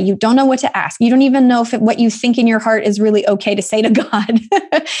to pray, you don't know what to ask, you don't even know if what you think in your heart is really okay to say to God,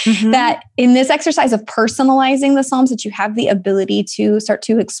 that in this exercise of personalizing the Psalms, that you have the ability to start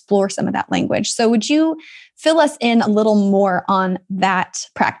to explore some of that language. So would you fill us in a little more on that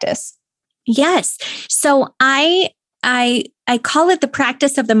practice? Yes. So I call it the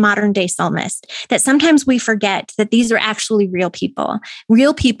practice of the modern day psalmist, that sometimes we forget that these are actually real people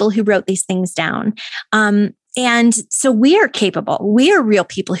who wrote these things down. And so we are capable. We are real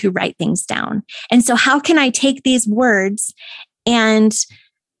people who write things down. And so how can I take these words and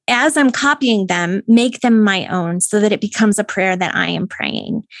as I'm copying them, make them my own so that it becomes a prayer that I am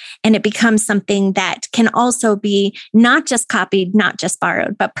praying. And it becomes something that can also be not just copied, not just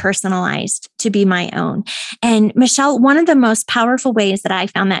borrowed, but personalized to be my own. And Michelle, one of the most powerful ways that I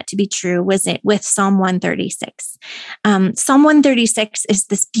found that to be true was it with Psalm 136. Psalm 136 is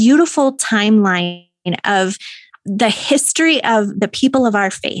this beautiful timeline of the history of the people of our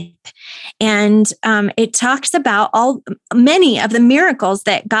faith. And it talks about many of the miracles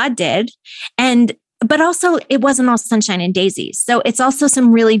that God did. But also it wasn't all sunshine and daisies. So it's also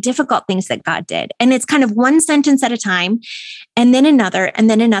some really difficult things that God did. And it's kind of one sentence at a time, and then another, and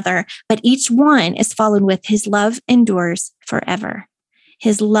then another. But each one is followed with his love endures forever.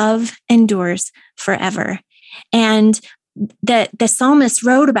 His love endures forever. And the psalmist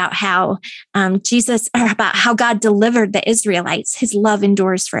wrote about how about how God delivered the Israelites. His love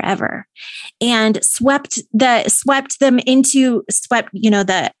endures forever, and swept the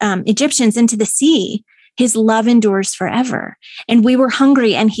Egyptians into the sea. His love endures forever. And we were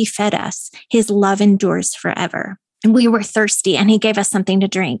hungry and he fed us. His love endures forever. And we were thirsty and he gave us something to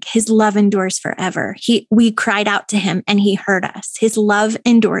drink. His love endures forever. We cried out to him and he heard us. His love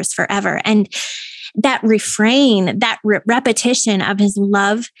endures forever. And that refrain, that repetition of his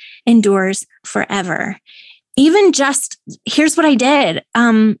love endures forever. Even just, here's what I did.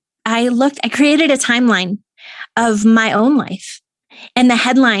 I created a timeline of my own life and the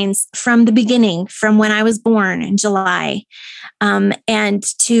headlines from the beginning, from when I was born in July, and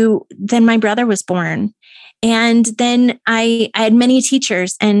to then my brother was born. And then I had many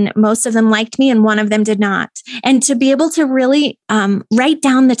teachers, and most of them liked me and one of them did not. And to be able to really write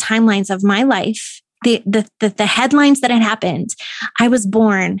down the timelines of my life, the headlines that had happened, I was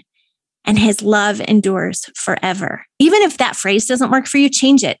born and his love endures forever. Even if that phrase doesn't work for you,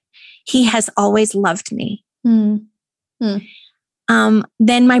 change it. He has always loved me. Then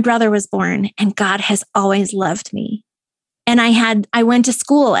my brother was born and God has always loved me. And I went to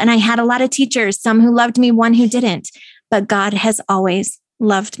school and I had a lot of teachers, some who loved me, one who didn't, but God has always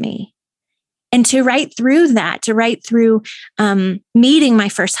loved me. And to write through meeting my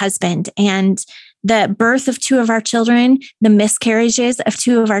first husband and the birth of two of our children, the miscarriages of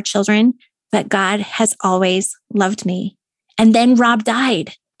two of our children, but God has always loved me. And then Rob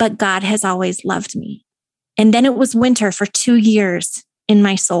died, but God has always loved me. And then it was winter for 2 years in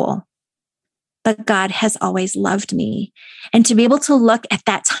my soul, but God has always loved me. And to be able to look at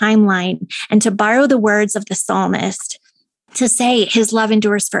that timeline and to borrow the words of the psalmist to say his love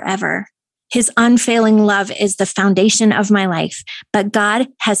endures forever. His unfailing love is the foundation of my life, but God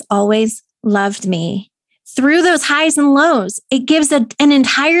has always loved me. Through those highs and lows, it gives an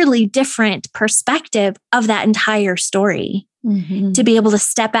entirely different perspective of that entire story. To be able to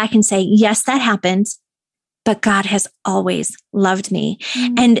step back and say, yes, that happened, but God has always loved me.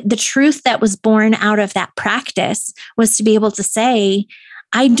 And the truth that was born out of that practice was to be able to say,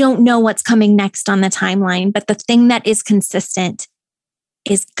 I don't know what's coming next on the timeline, but the thing that is consistent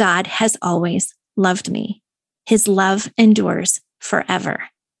is God has always loved me. His love endures forever.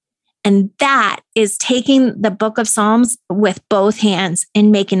 And that is taking the book of Psalms with both hands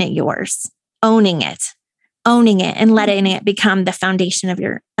and making it yours, owning it and letting it become the foundation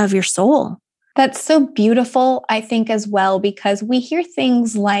of your soul. That's so beautiful, I think, as well, because we hear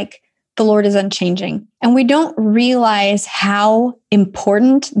things like the Lord is unchanging, and we don't realize how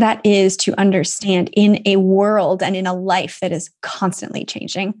important that is to understand in a world and in a life that is constantly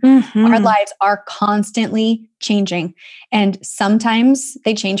changing. Our lives are constantly changing, and sometimes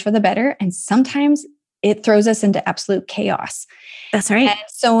they change for the better, and sometimes it throws us into absolute chaos. That's right. And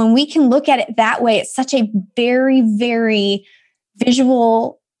so when we can look at it that way, it's such a very, very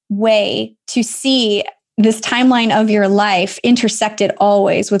visual way to see this timeline of your life intersected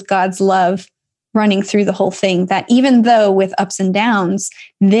always with God's love running through the whole thing. That even though with ups and downs,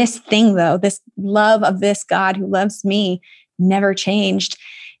 this love of this God who loves me never changed.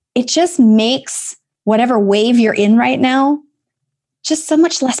 It just makes whatever wave you're in right now just so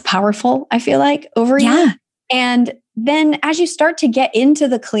much less powerful, I feel like, over you. And then as you start to get into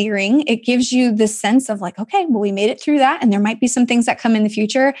the clearing, it gives you this sense of like, okay, well, we made it through that. And there might be some things that come in the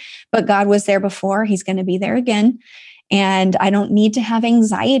future, but God was there before. He's going to be there again. And I don't need to have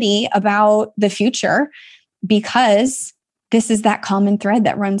anxiety about the future because this is that common thread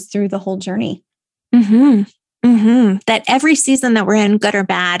that runs through the whole journey. That every season that we're in, good or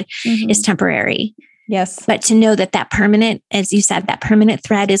bad, is temporary. Yes. But to know that permanent, as you said, that permanent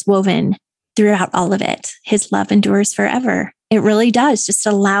thread is woven throughout all of it. His love endures forever. It really does just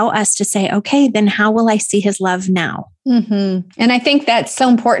allow us to say, okay, then how will I see his love now? And I think that's so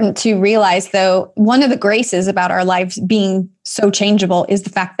important to realize, though. One of the graces about our lives being so changeable is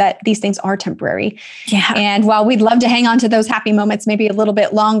the fact that these things are temporary. Yeah. And while we'd love to hang on to those happy moments maybe a little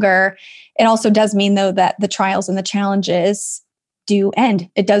bit longer, it also does mean, though, that the trials and the challenges do end.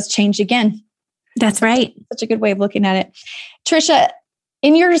 It does change again. That's right. Such a good way of looking at it. Tricia,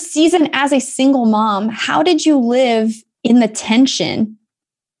 in your season as a single mom, how did you live in the tension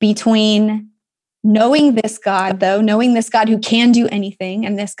between knowing this God who can do anything,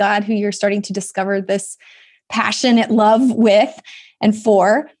 and this God who you're starting to discover this passionate love with and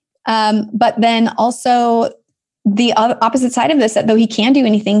for, but then also the opposite side of this, that though he can do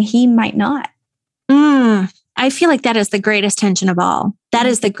anything, he might not? I feel like that is the greatest tension of all. That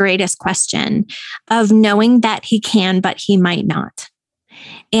is the greatest question of knowing that he can, but he might not.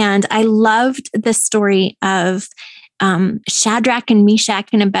 And I loved the story of Shadrach and Meshach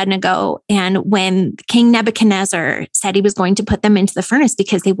and Abednego. And when King Nebuchadnezzar said he was going to put them into the furnace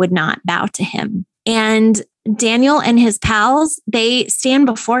because they would not bow to him. And Daniel and his pals, they stand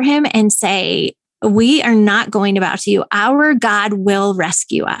before him and say, we are not going to bow to you. Our God will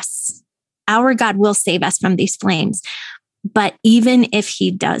rescue us. Our God will save us from these flames. But even if he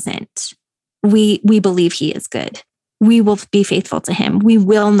doesn't, we believe he is good. We will be faithful to him. We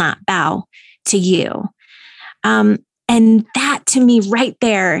will not bow to you. And that, to me, right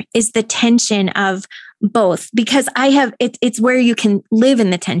there is the tension of both, because it's where you can live in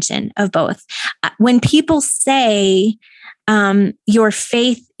the tension of both. When people say your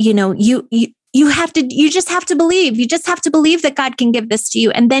faith, you just have to believe. You just have to believe that God can give this to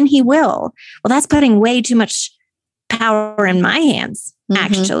you, and then he will. Well, that's putting way too much power in my hands,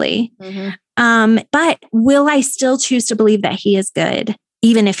 actually. But will I still choose to believe that he is good,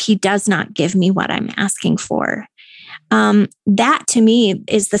 even if he does not give me what I'm asking for? That, to me,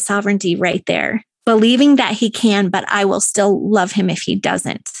 is the sovereignty right there. Believing that he can, but I will still love him if he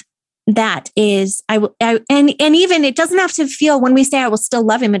doesn't. That is, and even it doesn't have to feel, when we say I will still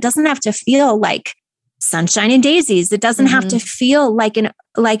love him, it doesn't have to feel like sunshine and daisies. It doesn't have to feel like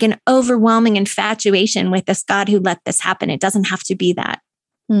an overwhelming infatuation with this God who let this happen. It doesn't have to be that.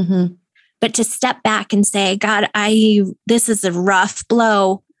 But to step back and say, God, this is a rough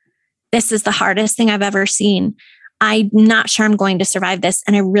blow. This is the hardest thing I've ever seen. I'm not sure I'm going to survive this.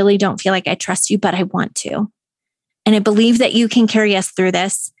 And I really don't feel like I trust you, but I want to. And I believe that you can carry us through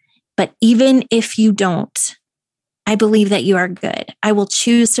this. But even if you don't, I believe that you are good. I will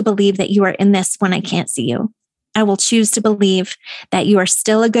choose to believe that you are in this when I can't see you. I will choose to believe that you are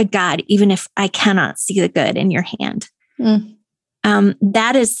still a good God, even if I cannot see the good in your hand.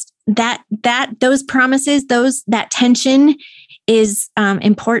 Those promises, that tension is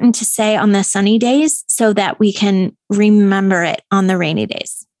important to say on the sunny days so that we can remember it on the rainy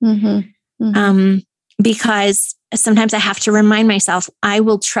days. Because sometimes I have to remind myself, I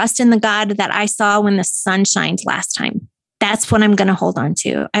will trust in the God that I saw when the sun shined last time. That's what I'm going to hold on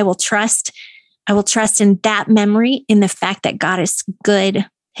to. I will trust in that memory, in the fact that God is good.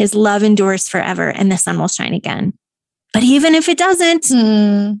 His love endures forever and the sun will shine again. But even if it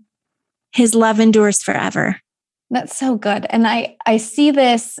doesn't, his love endures forever. That's so good. And I see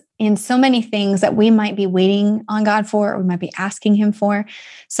this in so many things that we might be waiting on God for, or we might be asking him for.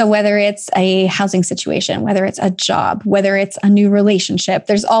 So whether it's a housing situation, whether it's a job, whether it's a new relationship,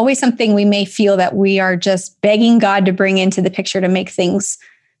 there's always something we may feel that we are just begging God to bring into the picture to make things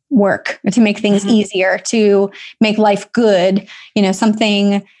work, or to make things easier, to make life good,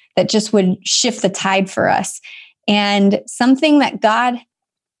 something that just would shift the tide for us. And something that God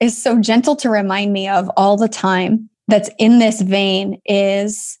is so gentle to remind me of all the time that's in this vein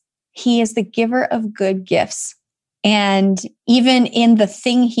is he is the giver of good gifts. And even in the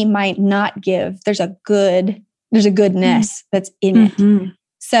thing he might not give, there's a goodness that's in it.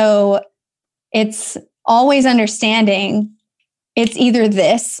 So it's always understanding it's either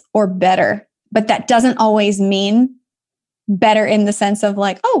this or better, but that doesn't always mean better in the sense of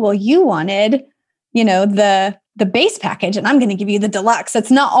like, oh, well, you wanted, the base package and I'm going to give you the deluxe. That's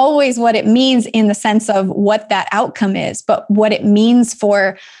not always what it means in the sense of what that outcome is, but what it means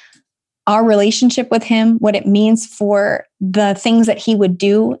for our relationship with him, what it means for the things that he would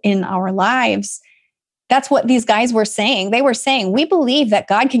do in our lives. That's what these guys were saying. They were saying, we believe that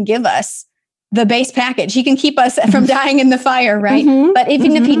God can give us the base package. He can keep us from dying in the fire, right? But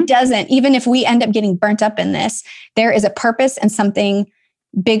even if he doesn't, even if we end up getting burnt up in this, there is a purpose and something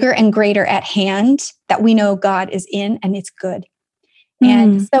bigger and greater at hand that we know God is in, and it's good.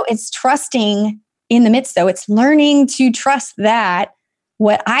 And so it's trusting in the midst, though. It's learning to trust that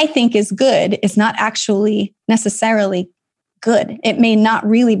what I think is good is not actually necessarily good. It may not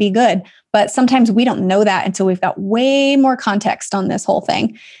really be good, but sometimes we don't know that until we've got way more context on this whole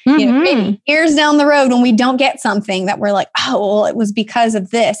thing. Maybe years down the road when we don't get something that we're like, oh, well, it was because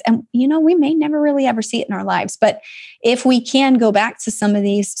of this. And, we may never really ever see it in our lives. But if we can go back to some of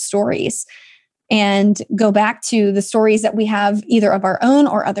these stories and go back to the stories that we have either of our own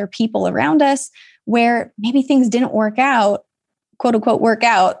or other people around us where maybe things didn't work out, quote unquote, work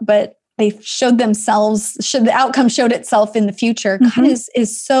out, but they showed themselves, the outcome showed itself in the future. God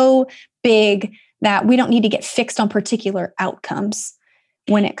is so big that we don't need to get fixed on particular outcomes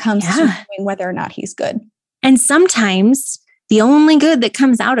when it comes to knowing whether or not he's good. And sometimes the only good that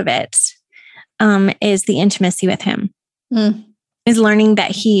comes out of it is the intimacy with him, is learning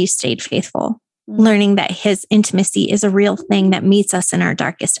that he stayed faithful, learning that his intimacy is a real thing that meets us in our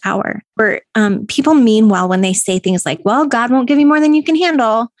darkest hour. Where people mean well when they say things like, well, God won't give you more than you can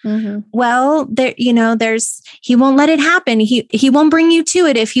handle. Well, he won't let it happen. He won't bring you to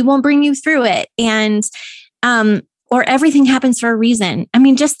it if he won't bring you through it. And, or everything happens for a reason. I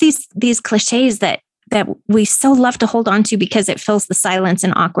mean, just these cliches that we so love to hold on to because it fills the silence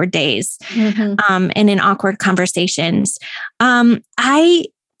in awkward days, and in awkward conversations.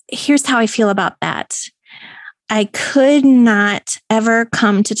 Here's how I feel about that. I could not ever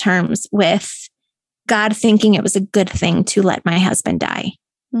come to terms with God thinking it was a good thing to let my husband die.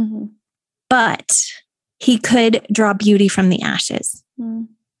 But he could draw beauty from the ashes.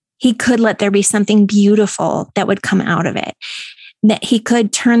 He could let there be something beautiful that would come out of it, that he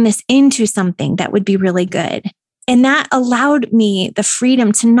could turn this into something that would be really good. And that allowed me the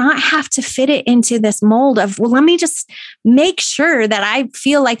freedom to not have to fit it into this mold of, well, let me just make sure that I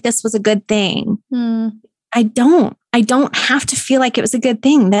feel like this was a good thing. I don't have to feel like it was a good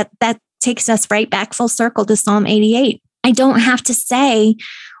thing. That takes us right back full circle to Psalm 88. I don't have to say,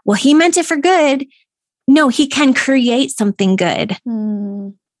 well, he meant it for good. No, he can create something good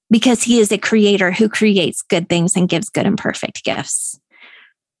because he is a creator who creates good things and gives good and perfect gifts.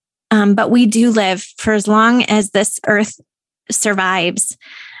 But we do live, for as long as this earth survives,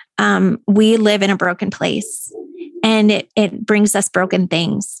 we live in a broken place, and it brings us broken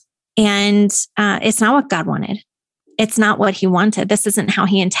things. And it's not what God wanted. It's not what he wanted. This isn't how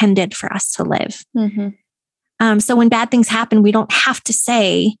he intended for us to live. So when bad things happen, we don't have to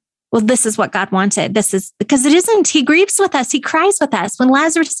say, well, this is what God wanted. This is because it isn't. He grieves with us. He cries with us. When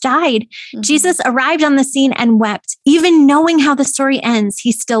Lazarus died, Jesus arrived on the scene and wept. Even knowing how the story ends,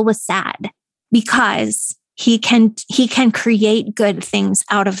 he still was sad because he can create good things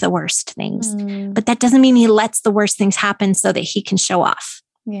out of the worst things. But that doesn't mean he lets the worst things happen so that he can show off.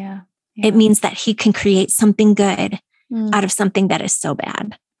 It means that he can create something good out of something that is so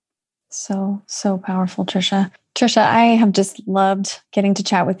bad. So powerful, Tricia. Tricia, I have just loved getting to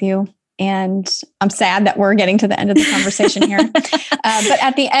chat with you. And I'm sad that we're getting to the end of the conversation here. But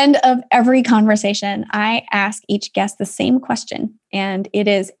at the end of every conversation, I ask each guest the same question. And it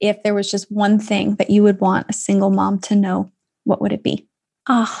is, if there was just one thing that you would want a single mom to know, what would it be?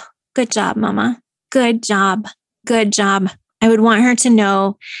 Oh, good job, Mama. Good job. Good job. I would want her to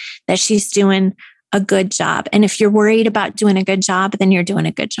know that she's doing a good job. And if you're worried about doing a good job, then you're doing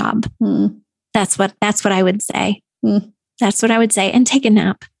a good job. That's what I would say. That's what I would say. And take a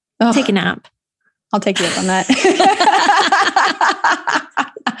nap. Oh, take a nap. I'll take you up on that.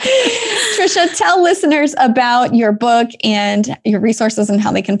 Tricia, tell listeners about your book and your resources and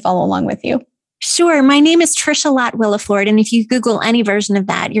how they can follow along with you. Sure. My name is Tricia Lott Williford. And if you Google any version of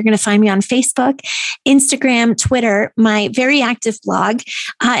that, you're going to find me on Facebook, Instagram, Twitter, my very active blog.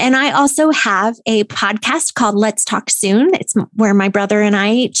 And I also have a podcast called Let's Talk Soon. It's where my brother and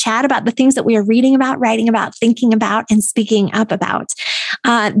I chat about the things that we are reading about, writing about, thinking about, and speaking up about.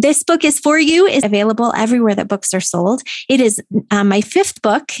 This book is for you. It's available everywhere that books are sold. It is my 5th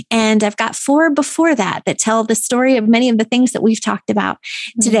book. And I've got 4 before that tell the story of many of the things that we've talked about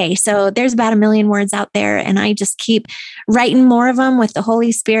today. So there's about 1 million words out there. And I just keep writing more of them with the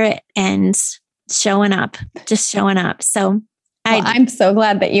Holy Spirit and showing up. So I'm so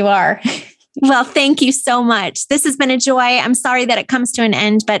glad that you are. Well, thank you so much. This has been a joy. I'm sorry that it comes to an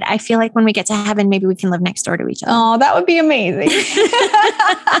end, but I feel like when we get to heaven, maybe we can live next door to each other. Oh, that would be amazing.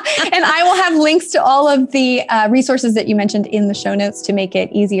 And I will have links to all of the resources that you mentioned in the show notes to make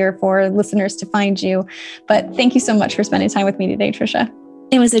it easier for listeners to find you. But thank you so much for spending time with me today, Tricia.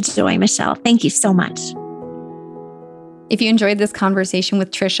 It was a joy, Michelle. Thank you so much. If you enjoyed this conversation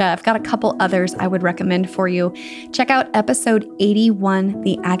with Tricia, I've got a couple others I would recommend for you. Check out episode 81,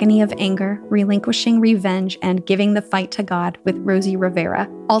 The Agony of Anger, Relinquishing Revenge, and Giving the Fight to God with Rosie Rivera.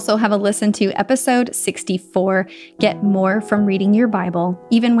 Also have a listen to episode 64, Get More from Reading Your Bible,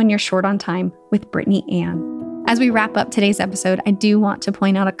 Even When You're Short on Time, with Brittany Ann. As we wrap up today's episode, I do want to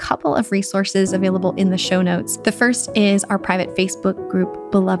point out a couple of resources available in the show notes. The first is our private Facebook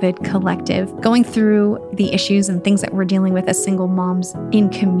group, Beloved Collective. Going through the issues and things that we're dealing with as single moms in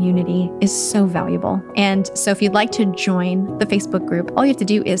community is so valuable. And so if you'd like to join the Facebook group, all you have to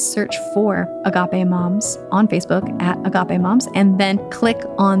do is search for Agape Moms on Facebook at Agape Moms, and then click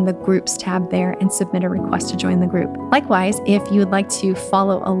on the groups tab there and submit a request to join the group. Likewise, if you would like to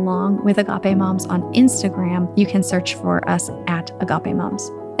follow along with Agape Moms on Instagram, you can search for us at Agape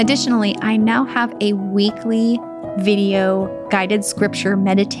Moms. Additionally, I now have a weekly video guided scripture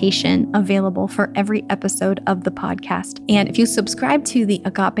meditation available for every episode of the podcast. And if you subscribe to the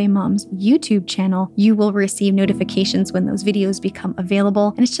Agape Moms YouTube channel, you will receive notifications when those videos become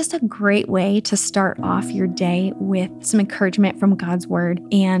available. And it's just a great way to start off your day with some encouragement from God's word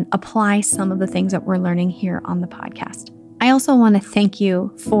and apply some of the things that we're learning here on the podcast. I also want to thank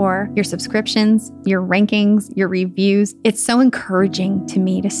you for your subscriptions, your rankings, your reviews. It's so encouraging to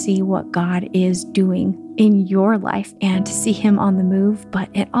me to see what God is doing in your life and to see him on the move, but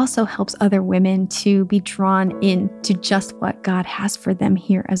it also helps other women to be drawn into just what God has for them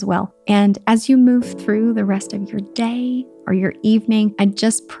here as well. And as you move through the rest of your day or your evening, I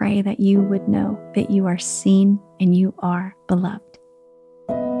just pray that you would know that you are seen and you are beloved.